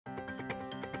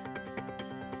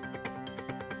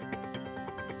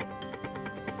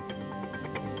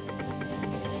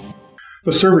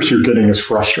The service you're getting is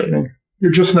frustrating.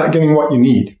 You're just not getting what you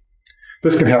need.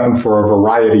 This can happen for a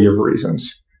variety of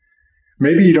reasons.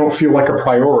 Maybe you don't feel like a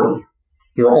priority.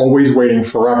 You're always waiting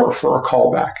forever for a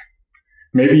callback.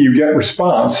 Maybe you get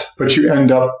response, but you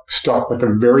end up stuck with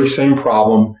the very same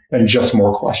problem and just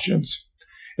more questions.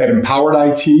 At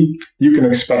mPowered IT, you can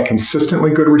expect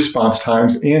consistently good response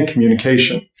times and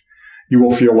communication. You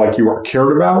will feel like you are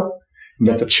cared about, and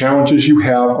that the challenges you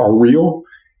have are real,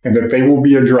 and that they will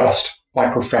be addressed by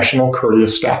professional,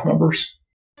 courteous staff members.